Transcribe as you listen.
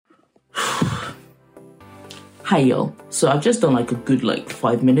Hi y'all. So I've just done like a good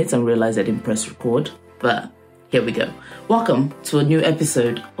 5 minutes and realized I didn't press record, but here we go. Welcome to a new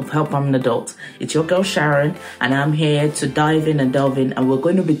episode of Help I'm an Adult. It's your girl Sharon and I'm here to dive in and delve in, and we're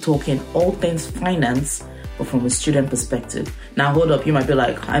going to be talking all things finance but from a student perspective. Now hold up, you might be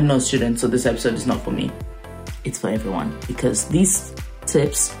like, I'm not a student so this episode is not for me. It's for everyone because these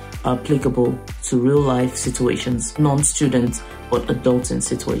tips are applicable to real life situations, non-student but adulting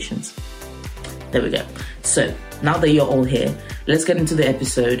situations. There we go. So now that you're all here, let's get into the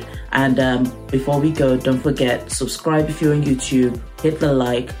episode. And before we go, don't forget, subscribe if you're on YouTube, hit the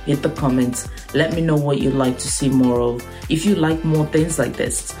like, hit the comments. Let me know what you'd like to see more of, if you like more things like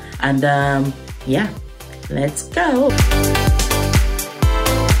this. And yeah, let's go.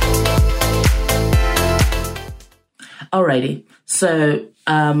 Alrighty, so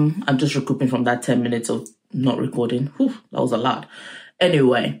I'm just recouping from that 10 minutes of not recording. Whew, that was a lot.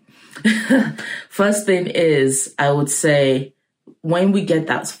 Anyway, first thing is, I would say, when we get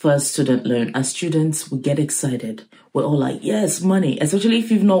that first student loan, as students, we get excited. We're all like, yes, money. Especially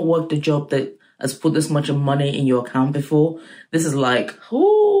if you've not worked a job that has put this much money in your account before. This is like,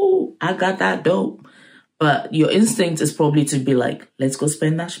 oh, I got that dope. But your instinct is probably to be like, let's go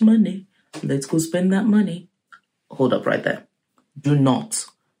spend that money. Let's go spend that money. Hold up right there. Do not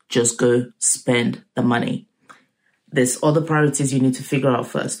just go spend the money. There's other priorities you need to figure out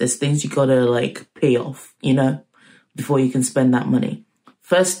first. There's things you gotta pay off, before you can spend that money.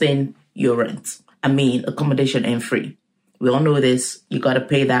 First thing, your rent. Accommodation ain't free. We all know this. You gotta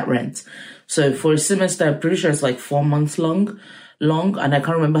pay that rent. So for a semester, I'm pretty sure it's 4 months long, and I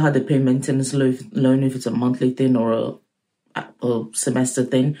can't remember how they pay maintenance loan, if it's a monthly thing or a semester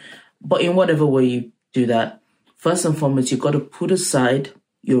thing. But in whatever way you do that, first and foremost, you gotta put aside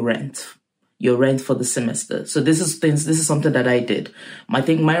your rent for the semester. So this is something that I did. I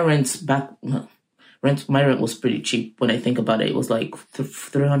think my my rent was pretty cheap when I think about it. It was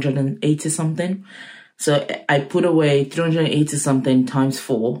 380 something. So I put away 380 something times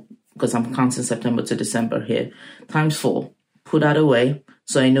 4, because I'm counting September to December here, times 4. Put that away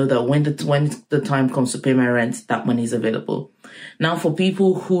so I know that when the time comes to pay my rent, that money is available. Now, for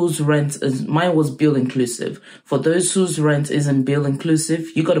people whose rent is, mine was bill inclusive. For those whose rent isn't bill inclusive,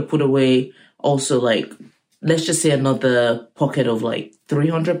 you got to put away also let's just say another pocket of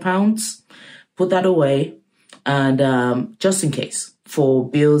 £300. Put that away, and just in case, for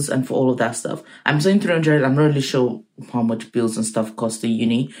bills and for all of that stuff. I'm saying 300. I'm not really sure how much bills and stuff cost the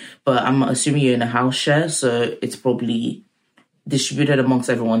uni, but I'm assuming you're in a house share, so it's probably distributed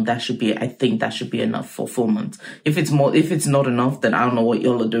amongst everyone. I think that should be enough for 4 months. If it's not enough, then I don't know what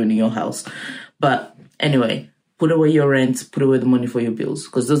y'all are doing in your house. But anyway, put away your rent, put away the money for your bills,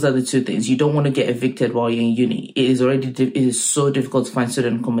 because those are the two things. You don't want to get evicted while you're in uni. It is so difficult to find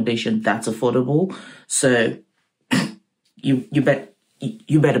student accommodation that's affordable. So you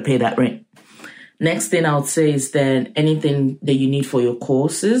better pay that rent. Next thing I would say is then anything that you need for your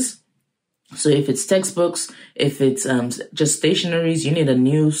courses. So if it's textbooks, if it's just stationaries, you need a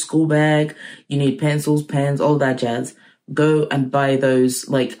new school bag, you need pencils, pens, all that jazz. Go and buy those.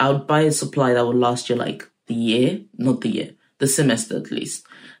 I would buy a supply that would last you the semester at least.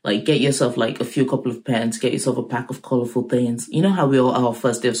 Get yourself a few couple of pens, get yourself a pack of colorful things. You know how we all our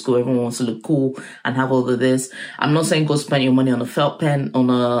first day of school, everyone wants to look cool and have all of this. I'm not saying go spend your money on a felt pen, on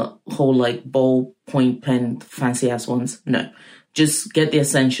a whole ball point pen, fancy ass ones. No. Just get the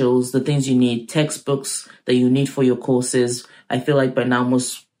essentials, the things you need, textbooks that you need for your courses. I feel like by now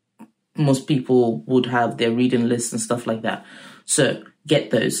most people would have their reading lists and stuff like that. So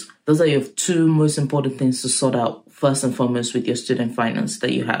get those. Those are your 2 most important things to sort out first and foremost with your student finance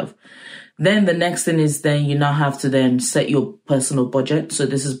that you have. Then the next thing is then you now have to then set your personal budget. So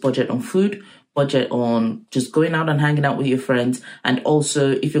this is budget on food, budget on just going out and hanging out with your friends. And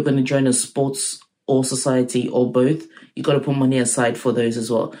also if you're going to join a sports or society or both, you got to put money aside for those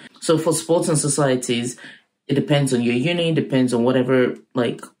as well. So for sports and societies, it depends on your uni, depends on whatever,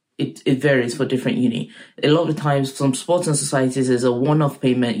 it varies for different uni. A lot of times, some sports and societies is a one-off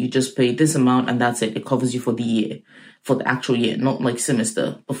payment. You just pay this amount and that's it. It covers you for the year, for the actual year, not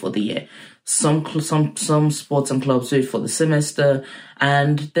semester, but for the year. Some sports and clubs do it for the semester.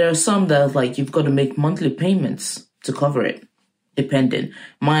 And there are some that you've got to make monthly payments to cover it, depending.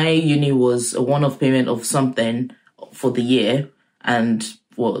 My uni was a one-off payment of something for the year, and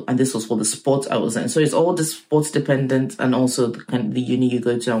this was for the sports I was in. So it's all the sports dependent, and also the uni you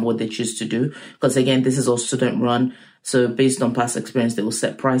go to and what they choose to do. Because again, this is all student run. So based on past experience, they will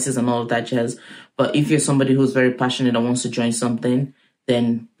set prices and all of that jazz. But if you're somebody who's very passionate and wants to join something,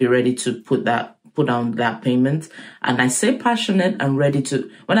 then be ready to put that put down that payment. And I say passionate and ready to,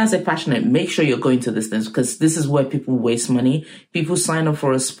 when I say passionate, make sure you're going to these things, because this is where people waste money. People sign up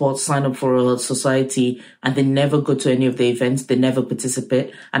for a sport, sign up for a society, and they never go to any of the events. They never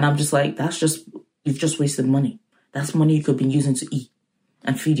participate. And I'm just like, you've just wasted money. That's money you could be using to eat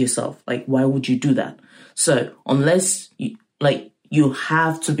and feed yourself. Like, why would you do that? So unless you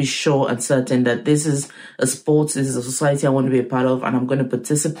have to be sure and certain that this is a sport, this is a society I want to be a part of, and I'm going to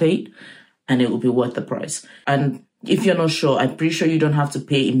participate, and it will be worth the price. And if you're not sure, I'm pretty sure you don't have to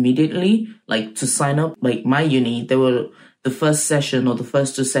pay immediately, like to sign up. Like my uni, the first session or the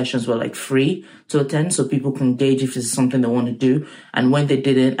first 2 sessions were like free to attend, so people can gauge if it's something they want to do. And when they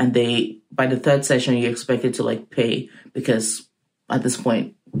didn't, and by the 3rd session, you're expected to like pay, because at this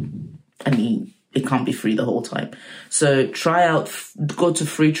point, I mean, it can't be free the whole time. So go to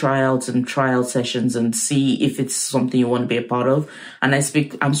free tryouts and tryout sessions and see if it's something you want to be a part of. And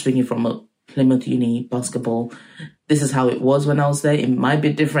I'm speaking from a Plymouth Uni basketball. This is how it was when I was there. It might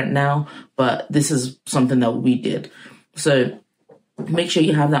be different now, but this is something that we did. So make sure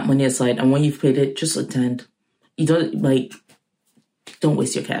you have that money aside. And when you've paid it, just attend. You don't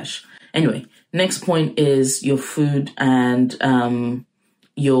waste your cash. Anyway, next point is your food and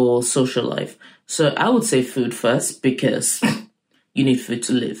your social life. So I would say food first, because you need food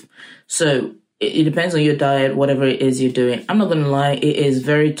to live. So it depends on your diet, whatever it is you're doing. I'm not going to lie, it is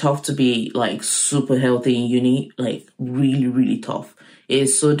very tough to be like super healthy in uni, like really, really tough. It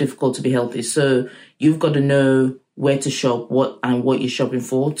is so difficult to be healthy. So you've got to know where to shop, what you're shopping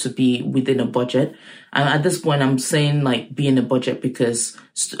for to be within a budget. And at this point, I'm saying like be in a budget, because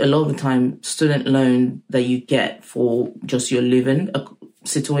a lot of the time, student loan that you get for just your living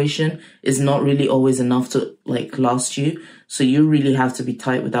situation is not really always enough to like last you. So you really have to be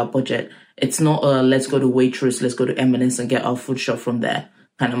tight with that budget. It's not let's go to Waitrose, let's go to M&S and get our food shop from there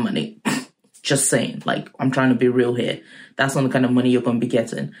kind of money. Just saying, like, I'm trying to be real here. That's not the kind of money you're going to be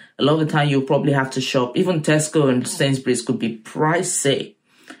getting. A lot of the time you'll probably have to shop. Even Tesco and Sainsbury's could be pricey.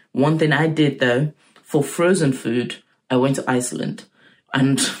 One thing I did though, for frozen food, I went to Iceland.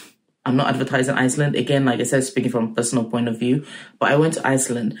 And I'm not advertising Iceland. Again, like I said, speaking from a personal point of view, but I went to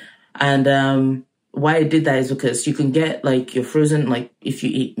Iceland. And why I did that is because you can get like your frozen, like if you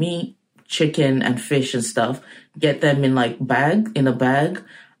eat meat, chicken and fish and stuff, get them in a bag,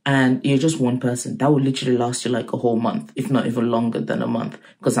 and you're just one person. That would literally last you like a whole month, if not even longer than a month,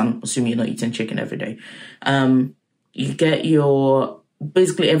 because I'm assuming you're not eating chicken every day. You get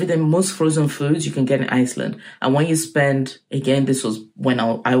basically everything, most frozen foods you can get in Iceland. And when you spend, again, this was when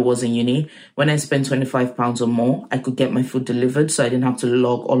I was in uni, when I spent £25 or more, I could get my food delivered. So I didn't have to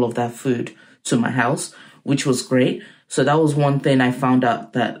log all of that food to my house, which was great. So that was one thing I found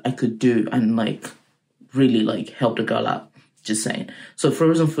out that I could do and really help the girl out. Just saying. So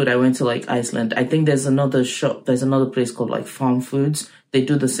frozen food, I went to Iceland. I think there's another place called Farm Foods. They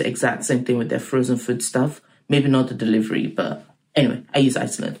do the exact same thing with their frozen food stuff. Maybe not the delivery, but anyway, I use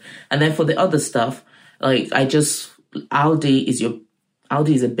Iceland. And then for the other stuff, Aldi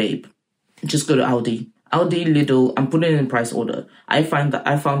is a babe. Just go to Aldi, Lidl, and put it in price order. I found that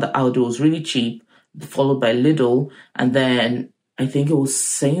Aldi was really cheap, followed by Lidl, and then I think it was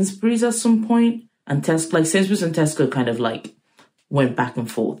Sainsbury's at some point. And Sainsbury's and Tesco kind of went back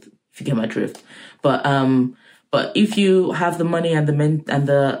and forth, if you get my drift. But if you have the money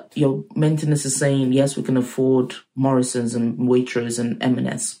and your maintenance is saying, yes, we can afford Morrison's and Waitrose and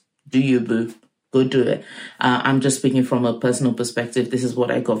M&S, do you, boo? Go do it. I'm just speaking from a personal perspective. This is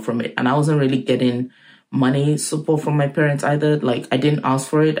what I got from it. And I wasn't really getting money support from my parents either. I didn't ask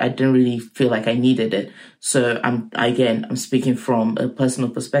for it. I didn't really feel like I needed it. So I'm speaking from a personal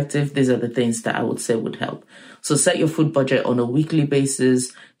perspective. These are the things that I would say would help. So set your food budget on a weekly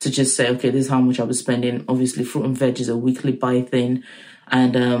basis to just say, okay, this is how much I'll be spending. Obviously, fruit and veg is a weekly buy thing.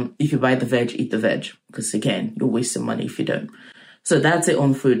 And if you buy the veg, eat the veg. Because again, you're wasting money if you don't. So that's it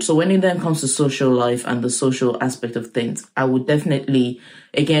on food. So when it then comes to social life and the social aspect of things, I would definitely,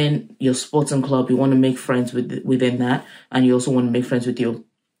 again, your sports and club, you want to make friends within that. And you also want to make friends with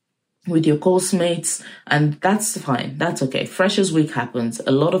your course mates. And that's fine. That's okay. Freshers Week happens.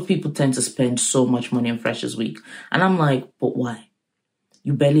 A lot of people tend to spend so much money on Freshers Week. And I'm like, but why?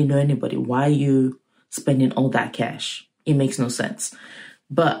 You barely know anybody. Why are you spending all that cash? It makes no sense.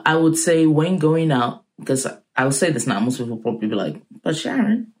 But I would say when going out, because I will say this now, most people will probably be like, but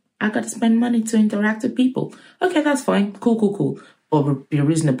Sharon, I got to spend money to interact with people. Okay, that's fine. Cool. But be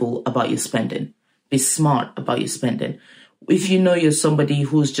reasonable about your spending. Be smart about your spending. If you know you're somebody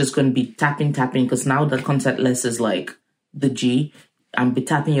who's just going to be tapping, because now the contactless is the G, and be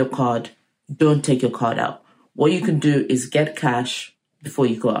tapping your card, don't take your card out. What you can do is get cash before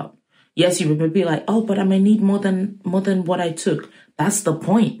you go out. Yes, you may be like, oh, but I may need more than what I took. That's the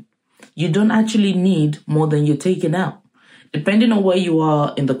point. You don't actually need more than you're taking out. Depending on where you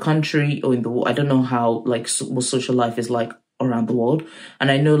are in the country or in the world, I don't know how, like, what social life is like around the world. And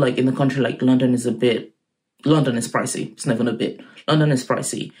I know, like, in the country, like, London is pricey. It's never a bit. London is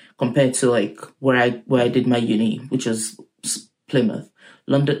pricey compared to, like, where I did my uni, which was Plymouth.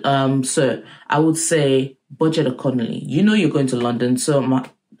 London. So I would say budget accordingly. You know you're going to London, so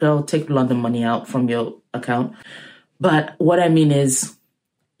they'll take London money out from your account. But what I mean is,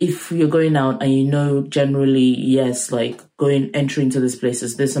 if you're going out and you know generally, yes, like entry into this place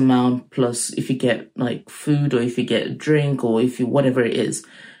is this amount, plus if you get like food or if you get a drink or if you, whatever it is,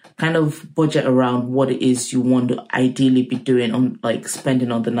 kind of budget around what it is you want to ideally be doing on, like,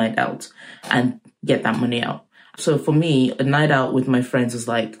 spending on the night out and get that money out. So for me, a night out with my friends was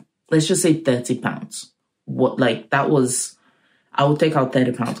like, let's just say £30. I would take out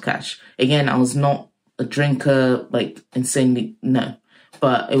 £30 cash. Again, I was not a drinker, like insanely, no.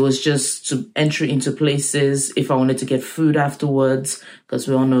 But it was just to entry into places if I wanted to get food afterwards, because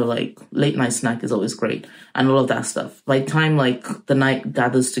we all know, like, late night snack is always great and all of that stuff. By the time, like, the night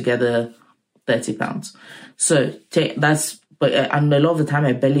gathers together, £30. So and a lot of the time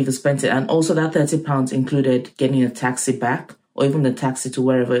I barely even spent it. And also that £30 included getting a taxi back or even the taxi to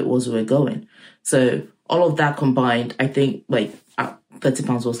wherever it was we were going. So all of that combined, I think, like,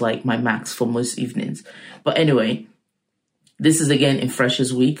 £30 was like my max for most evenings. But anyway, this is again in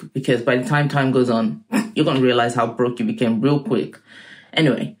Freshers Week, because by the time goes on, you're going to realize how broke you became real quick.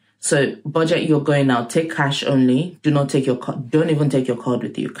 Anyway, so budget, you're going out, take cash only. Don't even take your card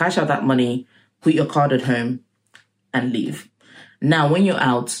with you. Cash out that money, put your card at home and leave. Now, when you're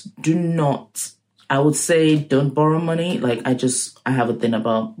out, I would say don't borrow money. Like, I have a thing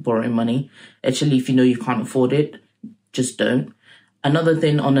about borrowing money. Actually, if you know you can't afford it, just don't. Another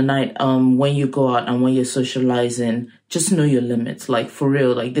thing on the night, when you go out and when you're socializing, just know your limits. Like, for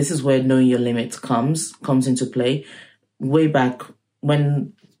real, like, this is where knowing your limits comes into play. Way back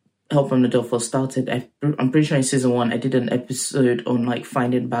when Help from the Door first started, I'm pretty sure in season 1, I did an episode on, like,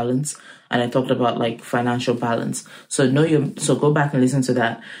 finding balance, and I talked about, like, financial balance. So go back and listen to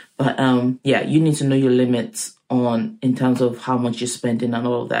that. But, yeah, you need to know your limits in terms of how much you're spending and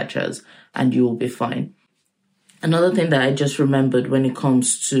all of that jazz, and you will be fine. Another thing that I just remembered when it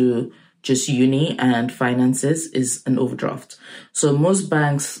comes to just uni and finances is an overdraft. So most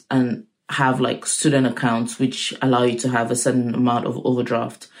banks have, like, student accounts which allow you to have a certain amount of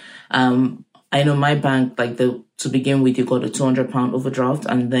overdraft. I know my bank, like, to begin with, you got a £200 overdraft,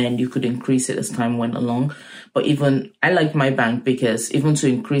 and then you could increase it as time went along. But I like my bank because even to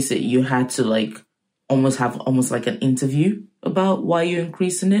increase it, you had to, like, almost like an interview about why you're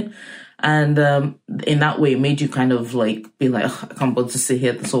increasing it. And in that way, it made you kind of, like, be like, I can't bother to sit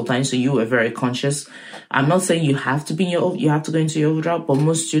here this whole time. So you were very conscious. I'm not saying you have to go into your overdraft, but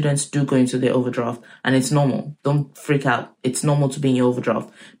most students do go into their overdraft, and it's normal. Don't freak out. It's normal to be in your overdraft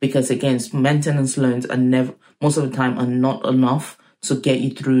because, again, maintenance loans most of the time are not enough to get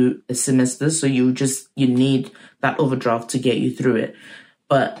you through a semester. So you need that overdraft to get you through it.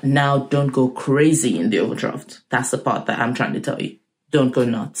 But now don't go crazy in the overdraft. That's the part that I'm trying to tell you. Don't go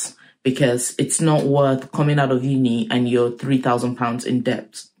nuts. Because it's not worth coming out of uni and you're £3,000 in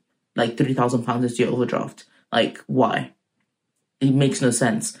debt. Like, £3,000 is your overdraft. Like, why? It makes no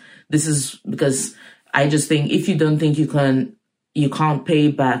sense. This is because I just think if you don't think you can't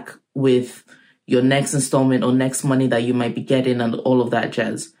pay back with your next installment or next money that you might be getting and all of that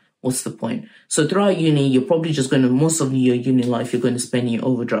jazz, what's the point? So throughout uni, you're probably just most of your uni life, you're going to spend in your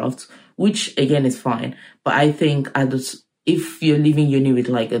overdraft, which again is fine. But I think if you're leaving uni with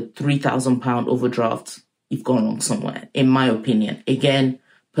like a £3,000 overdraft, you've gone wrong somewhere, in my opinion. Again,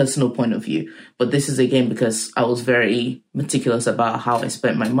 personal point of view. But this is again because I was very meticulous about how I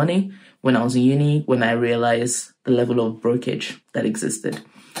spent my money when I was in uni, when I realized the level of brokerage that existed.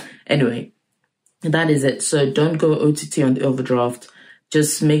 Anyway, that is it. So don't go OTT on the overdraft.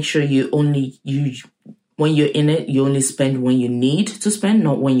 Just make sure when you're in it, you only spend when you need to spend,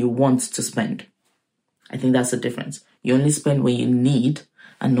 not when you want to spend. I think that's the difference. You only spend when you need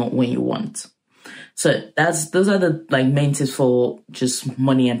and not when you want. So those are the main tips for just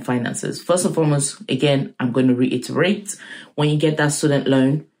money and finances. First and foremost, again, I'm going to reiterate, when you get that student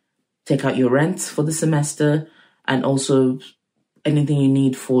loan, take out your rent for the semester and also anything you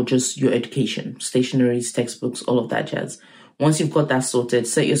need for just your education, stationeries, textbooks, all of that jazz. Once you've got that sorted,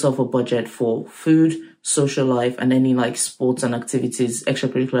 set yourself a budget for food, social life, and any sports and activities,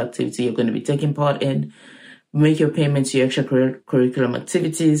 extracurricular activity you're going to be taking part in. Make your payments to your extracurricular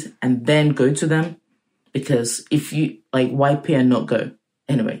activities and then go to them. Because if you, why pay and not go?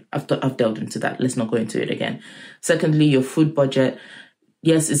 Anyway, I've delved into that. Let's not go into it again. Secondly, your food budget.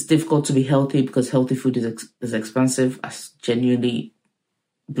 Yes, it's difficult to be healthy because healthy food is expensive. It genuinely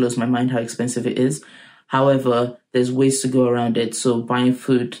blows my mind how expensive it is. However, there's ways to go around it. So buying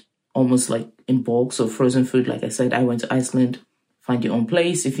food almost like in bulk. So frozen food, like I said, I went to Iceland. Find your own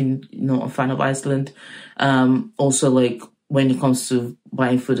place if you're not a fan of Iceland. Also, like when it comes to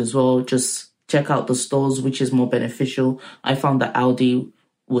buying food as well, just check out the stores, which is more beneficial. I found that Aldi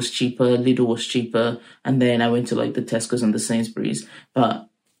was cheaper, Lidl was cheaper, and then I went to like the Tesco's and the Sainsbury's, but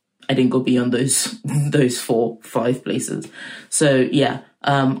I didn't go beyond those 4-5 places. So yeah.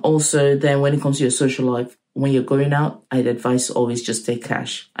 Also, then when it comes to your social life, when you're going out, I'd advise always just take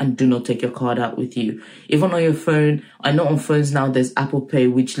cash and do not take your card out with you. Even on your phone, I know on phones now there's Apple Pay,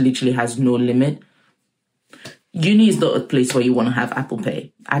 which literally has no limit. Uni is not a place where you want to have Apple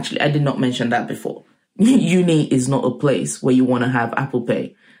Pay. Actually, I did not mention that before. Uni is not a place where you want to have Apple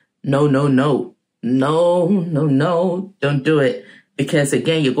Pay. No. Don't do it. Because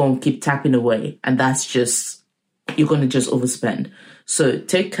again, you're going to keep tapping away. And you're going to just overspend. So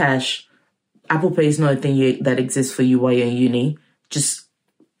take cash. Apple Pay is not a thing that exists for you while you're in uni. Just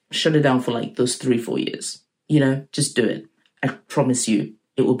shut it down for like those 3-4 years. Just do it. I promise you,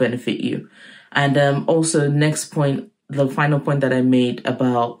 it will benefit you. And also, next point, the final point that I made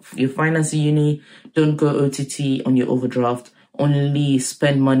about your finance in uni, don't go OTT on your overdraft. Only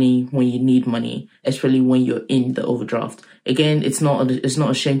spend money when you need money, especially when you're in the overdraft. Again, it's not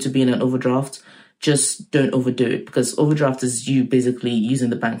a shame to be in an overdraft. Just don't overdo it, because overdraft is you basically using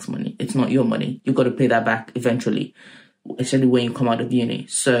the bank's money. It's not your money. You've got to pay that back eventually, especially when you come out of uni.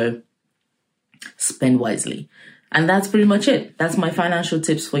 So spend wisely. And that's pretty much it. That's my financial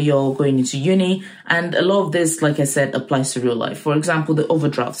tips for y'all going into uni. And a lot of this, like I said, applies to real life. For example, the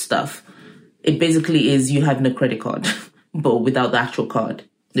overdraft stuff. It basically is you having a credit card, but without the actual card.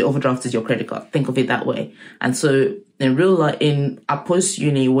 The overdraft is your credit card. Think of it that way. And so in real life, in a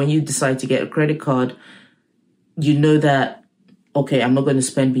post-uni, when you decide to get a credit card, you know that, okay, I'm not going to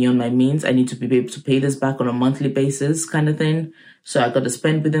spend beyond my means. I need to be able to pay this back on a monthly basis kind of thing. So I got to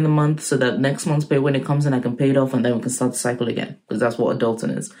spend within the month so that next month's pay, when it comes in, I can pay it off and then we can start the cycle again, because that's what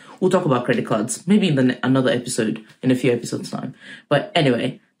adulting is. We'll talk about credit cards, maybe in another episode, in a few episodes time. But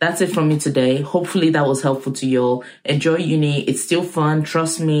anyway, that's it from me today. Hopefully that was helpful to y'all. Enjoy uni. It's still fun.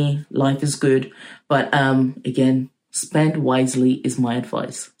 Trust me, life is good. But again, spend wisely is my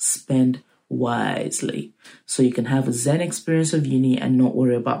advice. Spend wisely so you can have a zen experience of uni and not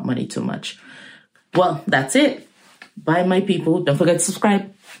worry about money too much. Well, that's it. Bye, my people. Don't forget to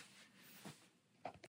subscribe.